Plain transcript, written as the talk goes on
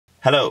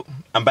Hello,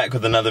 I'm back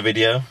with another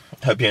video.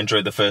 Hope you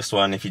enjoyed the first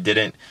one. If you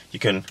didn't, you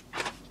can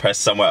press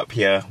somewhere up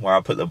here where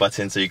I'll put the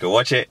button so you can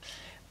watch it.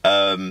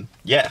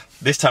 Yeah,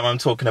 this time I'm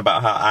talking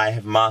about how I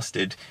have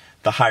mastered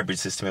the hybrid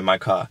system in my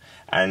car.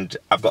 And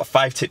I've got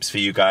 5 tips for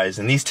you guys,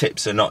 and these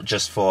tips are not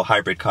just for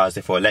hybrid cars,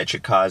 they're for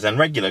electric cars and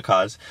regular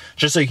cars,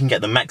 just so you can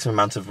get the maximum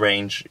amount of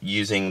range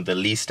using the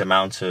least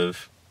amount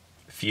of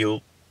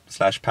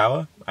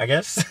fuel/power, I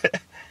guess.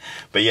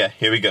 But yeah,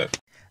 here we go.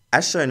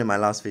 As shown in my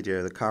last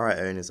video, the car I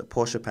own is a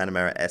Porsche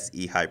Panamera S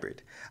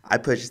hybrid. I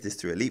purchased this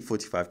through Elite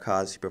 45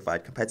 Cars, who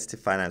provide competitive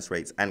finance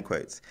rates and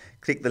quotes.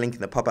 Click the link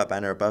in the pop-up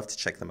banner above to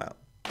check them out.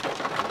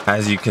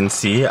 As you can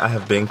see, I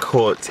have been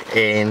caught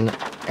in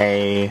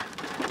a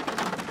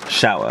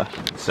shower.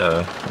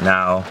 So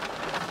now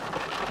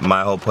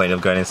my whole point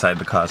of going inside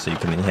the car so you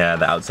can hear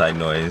the outside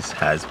noise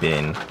has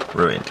been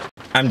ruined.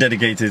 I'm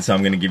dedicated, so I'm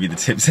going to give you the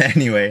tips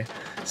anyway.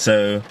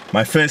 So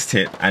my first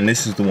tip, and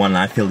this is the one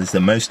I feel is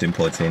the most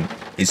important,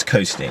 is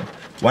coasting.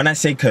 When I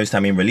say coast, I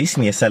mean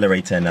releasing the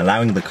accelerator and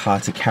allowing the car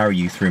to carry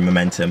you through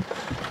momentum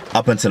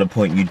up until the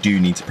point you do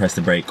need to press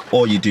the brake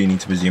or you do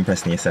need to resume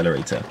pressing the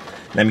accelerator.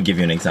 Let me give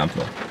you an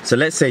example. So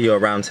let's say you're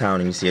around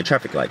town and you see a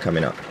traffic light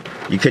coming up.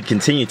 You could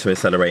continue to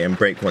accelerate and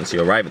brake once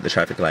you arrive at the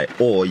traffic light,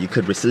 or you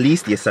could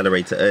release the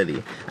accelerator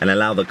early and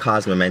allow the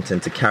car's momentum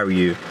to carry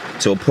you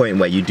to a point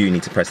where you do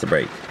need to press the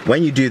brake.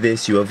 When you do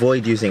this, you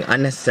avoid using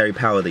unnecessary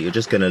power that you're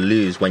just going to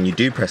lose when you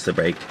do press the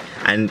brake,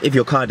 and if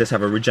your car does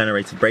have a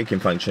regenerative braking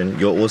function,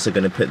 you're also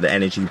going to put the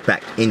energy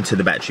back into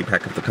the battery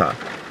pack of the car.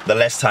 The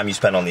less time you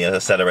spend on the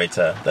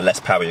accelerator, the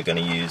less power you're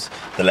going to use,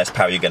 the less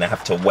power you're going to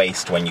have to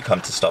waste when you come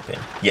to stopping.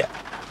 Yeah,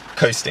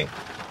 coasting.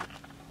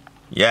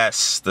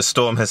 Yes, the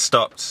storm has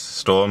stopped.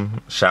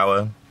 Storm,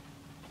 shower.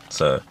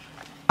 So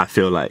I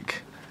feel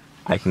like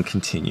I can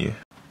continue.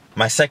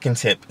 My second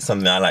tip is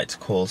something I like to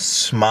call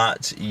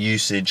smart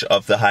usage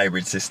of the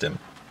hybrid system.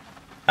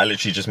 I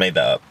literally just made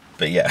that up,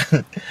 but yeah.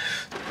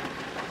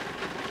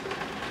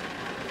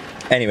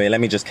 Anyway,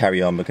 let me just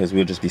carry on because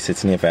we'll just be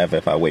sitting here forever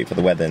if I wait for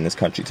the weather in this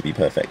country to be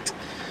perfect.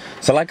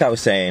 So like I was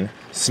saying,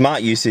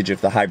 smart usage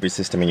of the hybrid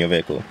system in your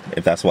vehicle,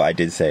 if that's what I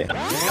did say.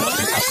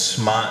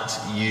 Smart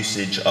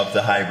usage of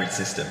the hybrid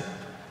system.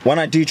 When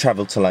I do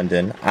travel to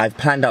London, I've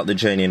planned out the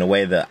journey in a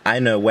way that I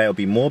know where it'll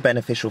be more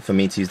beneficial for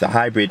me to use the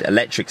hybrid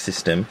electric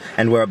system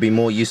and where it'll be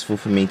more useful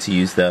for me to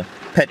use the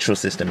petrol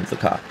system of the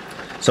car.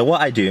 So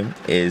what I do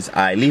is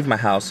I leave my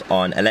house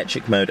on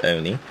electric mode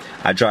only.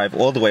 I drive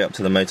all the way up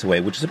to the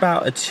motorway, which is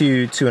about a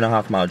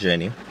 2.5 mile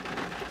journey.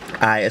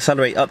 I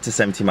accelerate up to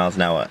 70 miles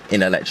an hour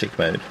in electric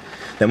mode.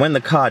 Then when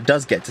the car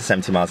does get to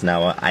 70 miles an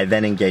hour, I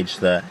then engage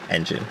the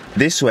engine.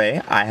 This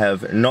way, I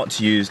have not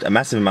used a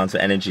massive amount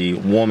of energy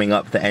warming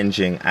up the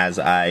engine as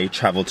I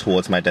travel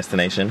towards my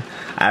destination.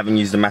 I haven't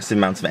used a massive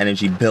amount of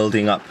energy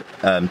building up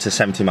to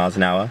 70 miles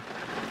an hour.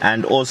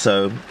 And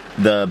also,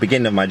 the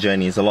beginning of my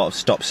journey is a lot of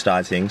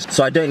stop-starting,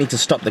 so I don't need to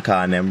stop the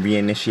car and then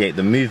reinitiate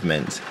the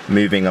movement,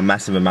 moving a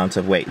massive amount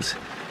of weight,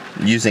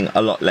 using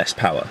a lot less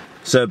power.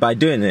 So by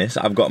doing this,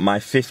 I've got my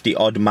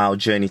 50-odd mile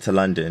journey to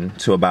London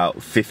to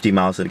about 50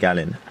 miles a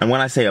gallon. And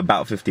when I say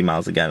about 50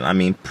 miles a gallon, I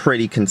mean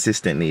pretty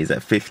consistently is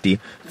at 50,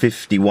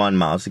 51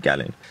 miles a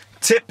gallon.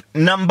 Tip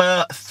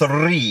number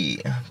 3.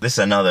 This is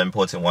another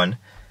important one.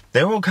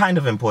 They're all kind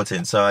of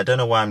important, so I don't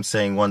know why I'm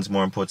saying one's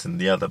more important than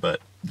the other, but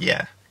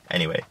yeah.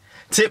 Anyway,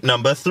 tip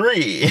number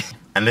 3.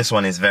 And this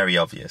one is very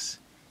obvious.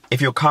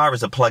 If your car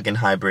is a plug-in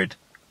hybrid,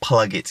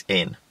 plug it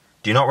in.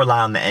 Do not rely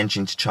on the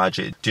engine to charge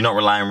it. Do not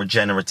rely on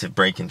regenerative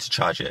braking to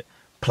charge it.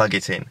 Plug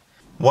it in.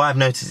 What I've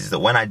noticed is that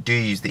when I do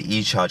use the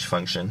e-charge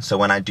function, so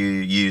when I do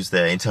use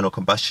the internal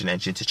combustion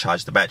engine to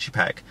charge the battery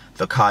pack,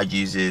 the car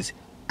uses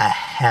a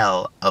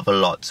hell of a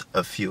lot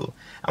of fuel.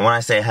 And when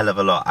I say a hell of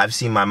a lot, I've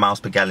seen my miles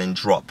per gallon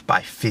drop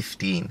by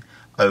 15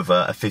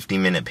 over a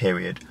 15-minute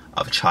period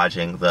of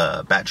charging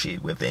the battery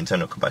with the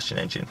internal combustion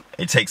engine.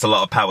 It takes a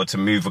lot of power to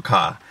move a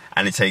car,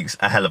 and it takes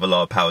a hell of a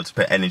lot of power to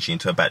put energy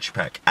into a battery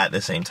pack at the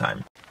same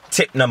time.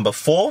 Tip number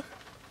 4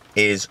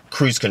 is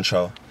cruise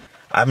control.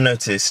 I've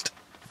noticed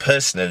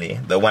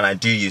personally that when I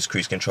do use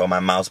cruise control, my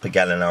miles per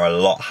gallon are a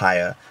lot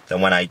higher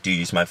than when I do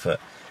use my foot.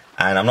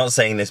 And I'm not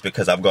saying this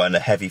because I've gotten a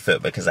heavy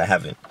foot, because I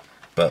haven't.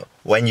 But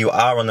when you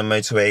are on the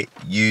motorway,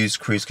 use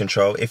cruise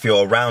control. If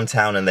you're around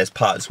town and there's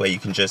parts where you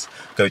can just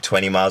go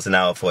 20 miles an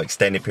hour for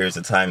extended periods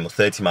of time or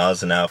 30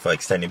 miles an hour for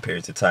extended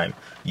periods of time,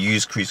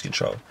 use cruise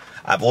control.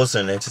 I've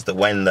also noticed that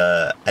when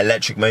the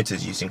electric motor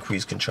is using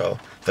cruise control,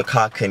 the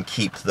car can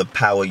keep the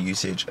power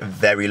usage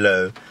very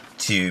low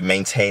to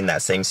maintain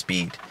that same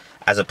speed.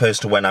 As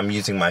opposed to when I'm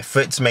using my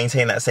foot to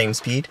maintain that same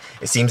speed,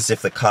 it seems as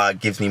if the car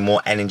gives me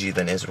more energy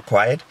than is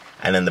required,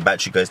 and then the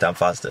battery goes down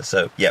faster.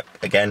 So yep,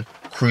 again,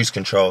 cruise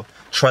control.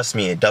 Trust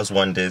me, it does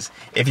wonders.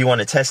 If you want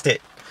to test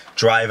it,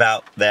 drive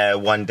out there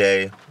one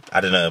day, I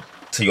don't know,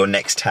 to your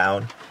next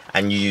town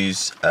and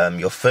use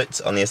your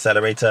foot on the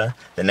accelerator.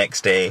 The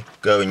next day,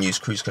 go and use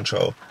cruise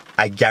control.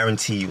 I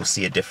guarantee you'll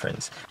see a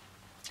difference.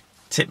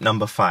 Tip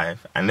number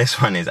 5, and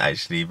this one is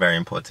actually very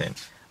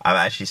important. I've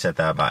actually said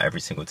that about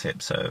every single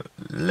tip, so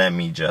let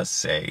me just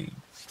say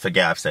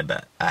forget I've said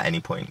that at any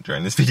point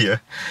during this video.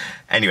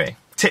 Anyway,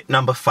 tip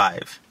number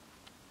 5,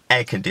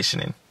 air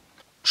conditioning.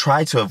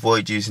 Try to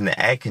avoid using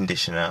the air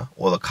conditioner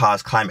or the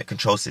car's climate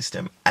control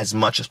system as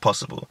much as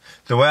possible.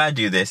 The way I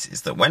do this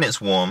is that when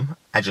it's warm,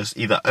 I just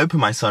either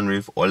open my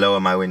sunroof or lower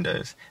my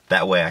windows.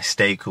 That way I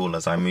stay cool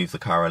as I move the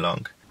car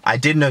along. I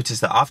did notice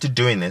that after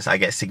doing this, I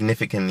get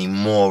significantly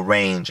more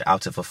range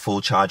out of a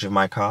full charge of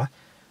my car.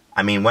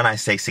 I mean, when I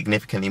say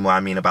significantly more,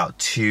 I mean about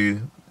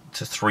 2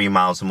 to 3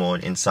 miles more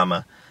in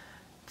summer.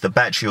 The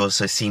battery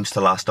also seems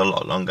to last a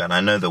lot longer, and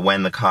I know that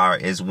when the car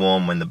is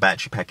warm, when the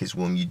battery pack is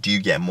warm, you do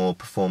get more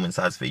performance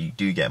out of it, you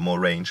do get more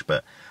range,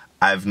 but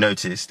I've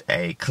noticed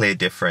a clear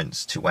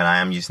difference to when I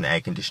am using the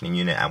air conditioning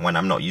unit and when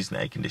I'm not using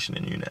the air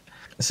conditioning unit.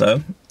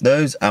 So,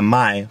 those are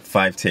my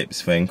 5 tips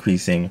for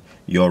increasing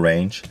your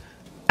range.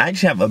 I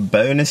actually have a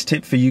bonus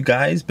tip for you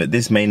guys, but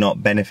this may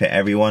not benefit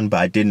everyone,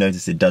 but I did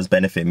notice it does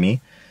benefit me,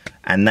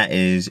 and that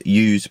is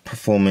use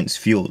performance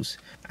fuels.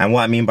 And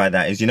what I mean by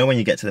that is, you know when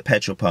you get to the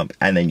petrol pump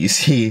and then you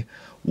see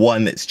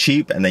one that's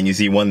cheap and then you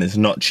see one that's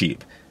not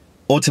cheap,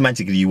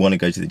 automatically you want to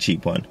go to the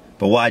cheap one.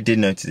 But what I did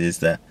notice is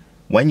that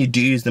when you do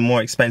use the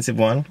more expensive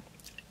one,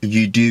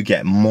 you do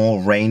get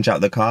more range out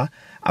of the car.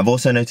 I've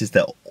also noticed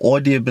that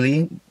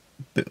audibly,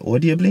 I've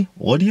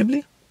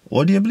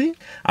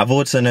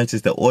also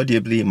noticed that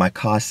audibly my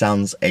car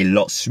sounds a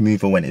lot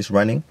smoother when it's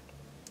running.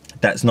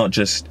 That's not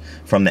just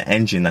from the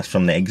engine, that's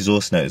from the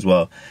exhaust note as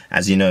well.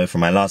 As you know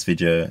from my last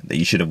video that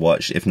you should have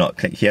watched, if not,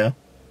 click here.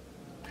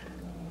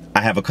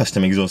 I have a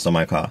custom exhaust on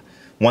my car.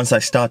 Once I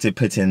started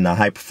putting the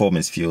high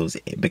performance fuels,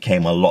 it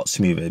became a lot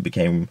smoother, it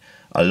became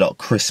a lot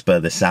crisper,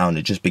 the sound,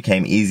 it just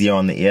became easier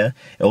on the ear.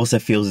 It also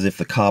feels as if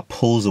the car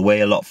pulls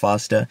away a lot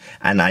faster,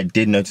 and I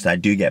did notice I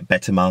do get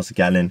better miles per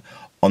gallon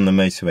on the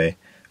motorway.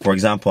 For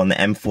example, on the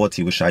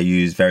M40, which I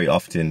use very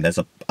often, there's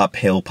a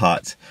uphill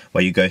part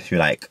where you go through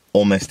like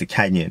almost a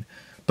canyon.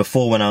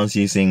 Before, when I was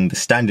using the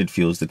standard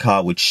fuels, the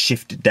car would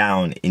shift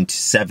down into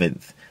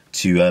 7th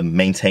to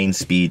maintain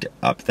speed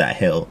up that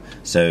hill.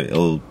 So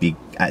it'll be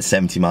at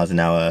 70 miles an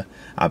hour,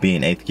 I'll be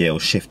in 8th gear, it'll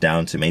shift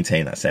down to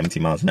maintain that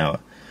 70 miles an hour.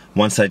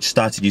 Once I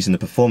started using the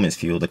performance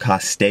fuel, the car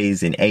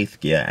stays in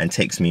 8th gear and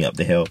takes me up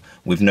the hill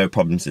with no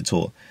problems at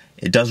all.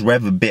 It does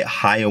rev a bit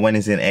higher when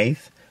it's in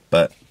 8th,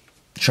 but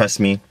trust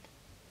me,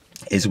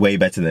 it's way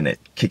better than it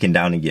kicking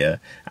down a gear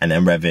and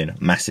then revving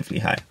massively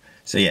high.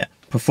 So yeah,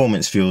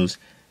 performance fuels,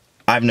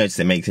 I've noticed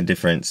it makes a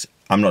difference.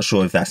 I'm not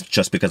sure if that's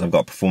just because I've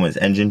got a performance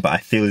engine, but I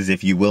feel as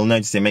if you will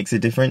notice it makes a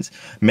difference.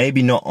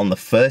 Maybe not on the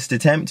first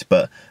attempt,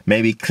 but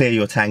maybe clear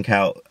your tank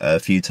out a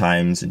few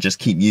times and just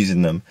keep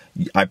using them.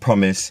 I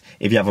promise,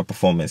 if you have a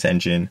performance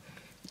engine,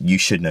 you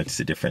should notice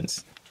a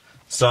difference.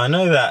 So I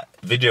know that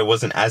video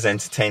wasn't as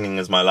entertaining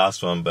as my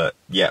last one, but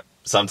yeah,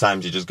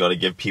 sometimes you just got to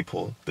give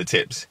people the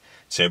tips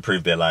to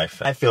improve their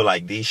life. I feel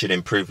like these should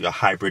improve your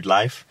hybrid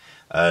life.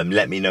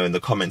 Let me know in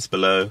the comments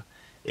below.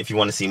 If you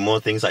want to see more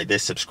things like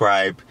this,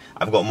 subscribe.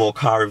 I've got more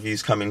car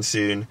reviews coming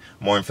soon,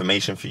 more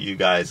information for you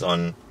guys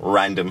on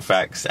random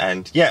facts,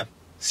 and yeah,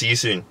 see you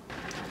soon.